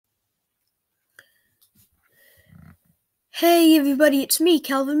Hey everybody, it's me,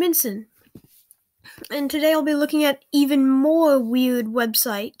 Benson, and today I'll be looking at even more weird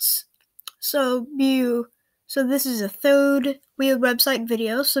websites. So this is a third weird website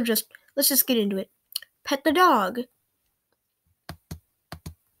video, so let's just get into it. Pet the dog.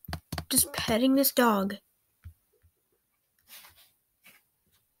 Just petting this dog.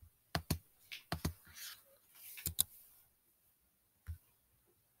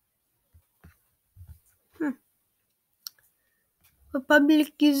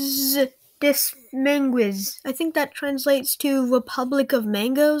 Republic's des Mangues. I think that translates to Republic of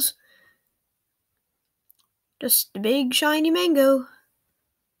Mangoes. Just a big shiny mango.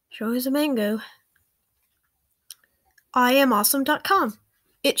 Sure is a mango. IamAwesome.com.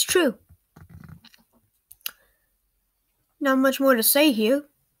 It's true. Not much more to say here.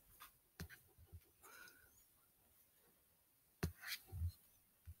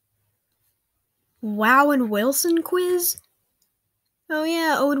 Wow and Wilson quiz? Oh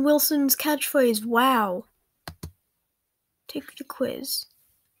yeah, Owen Wilson's catchphrase, wow. Take the quiz.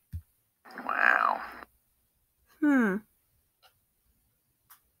 Wow. Wow.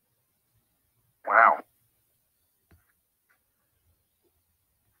 Wow.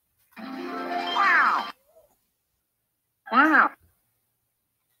 Wow. Wow.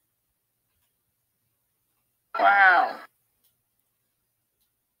 Wow.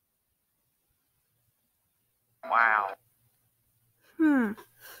 Wow. Wow.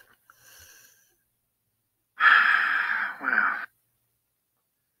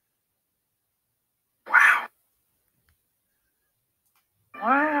 Wow.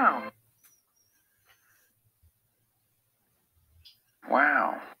 Wow.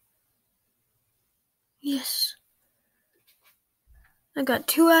 Wow. Yes. I got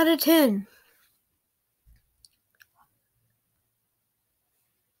 2 out of 10.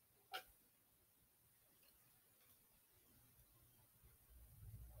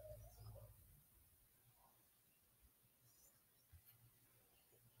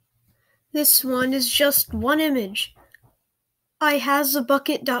 This one is just one image.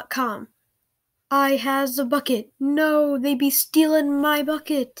 IHasAbucket.com. I has a bucket. No, they be stealing my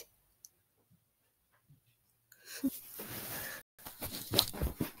bucket.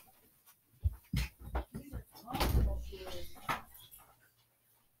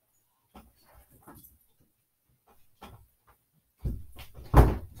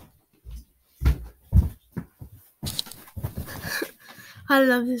 I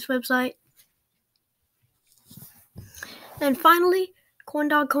love this website. And finally,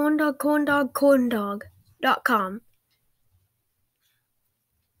 corndog.com.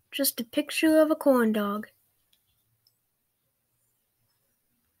 Just a picture of a corn dog.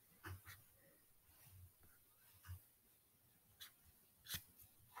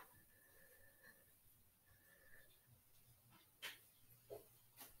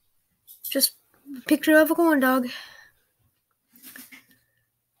 Just a picture of a corn dog.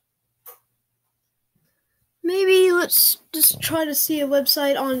 Maybe let's just try to see a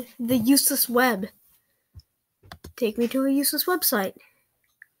website on the useless web. Take me to a useless website.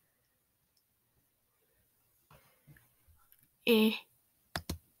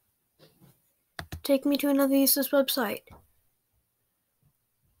 Take me to another useless website.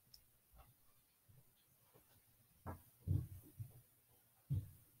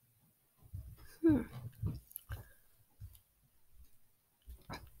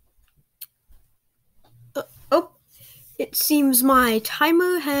 Oh, it seems my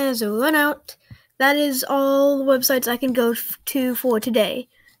timer has run out. That is all the websites I can go to for today.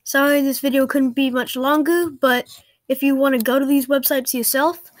 Sorry this video couldn't be much longer, but if you want to go to these websites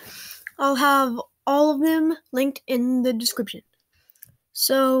yourself, I'll have all of them linked in the description.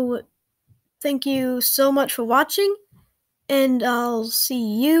 So, thank you so much for watching, and I'll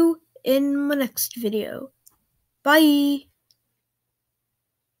see you in my next video. Bye!